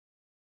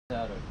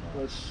Out of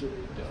let's see.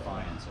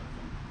 defiance of them.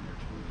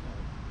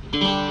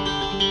 He's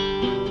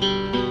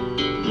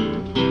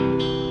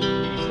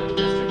a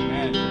district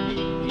manager.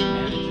 He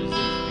manages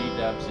these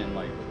B-dubs in,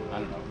 like, I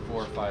don't know,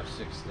 4, 5,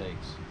 6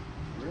 states.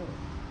 Really?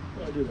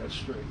 Well, I do that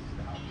straight.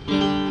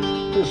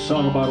 This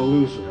song about a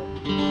loser.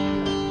 Okay.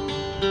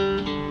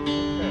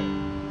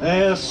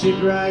 Well,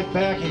 sit right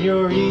back in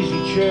your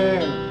easy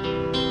chair.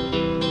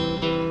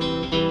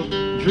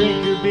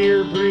 Drink your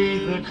beer,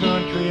 breathe the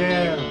country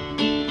air.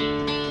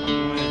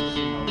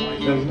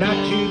 He's not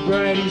too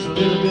bright, he's a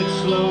little bit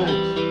slow.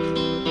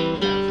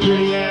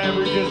 Pretty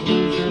average as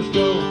losers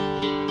go.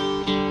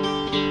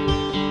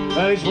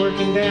 Well, he's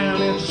working down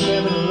at the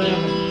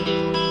 7-Eleven.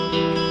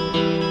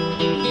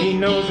 He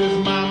knows his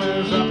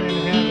mama's up in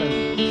heaven.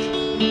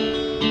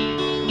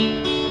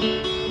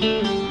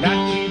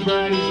 Not too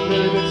bright, he's a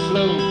little bit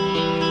slow.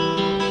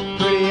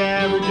 Pretty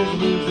average as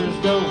losers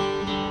go.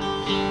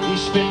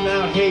 He's spitting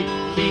out hate,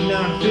 feeding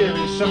on fear.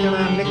 He's sucking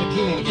on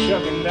nicotine and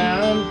chugging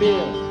down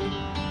beer.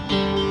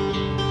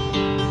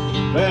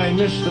 Well, he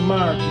missed the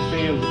mark, he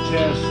failed the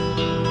test.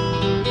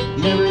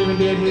 Never even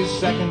did his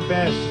second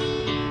best.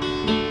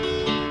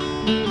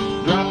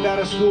 Dropped out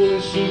of school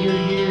his senior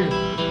year.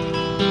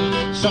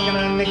 Sucking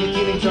on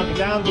nicotine and chugging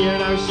down beer.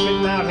 Now he's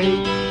spitting out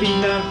hate,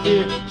 feeding on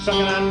fear.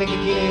 Sucking on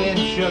nicotine and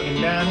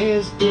chugging down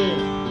his beer.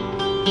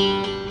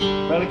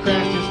 Well, he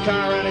crashed his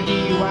car on a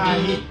DUI.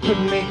 He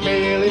couldn't make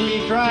bail if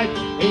he tried.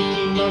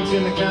 18 months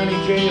in the county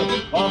jail,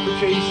 all for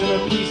chasing a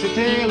piece of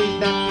tail. He's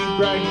not too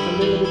bright, he's a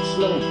little bit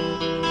slow.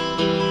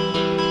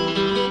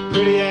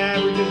 Pretty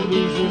average as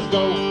losers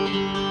go.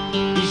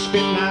 He's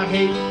spitting out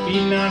hate,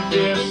 feeding on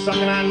fear,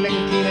 sucking on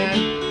nicotine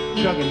and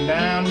chugging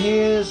down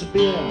his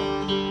beer.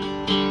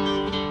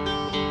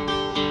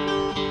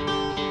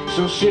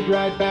 So sit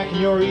right back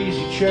in your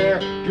easy chair.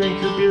 Drink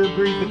your beer,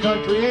 breathe the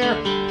country air.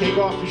 Take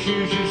off your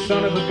shoes, you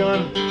son of a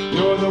gun.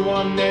 You're the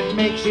one that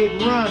makes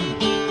it run.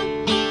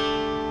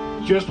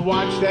 Just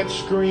watch that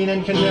screen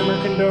and condemn or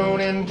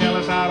condone and tell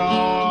us how it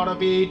ought to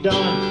be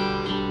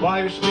done.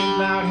 While you're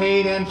spitting out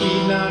hate and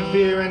feeding on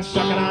fear and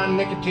sucking on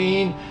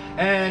nicotine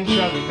and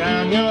chugging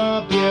down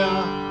your beer.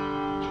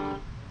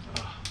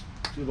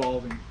 It's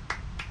evolving.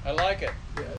 I like it. Yeah.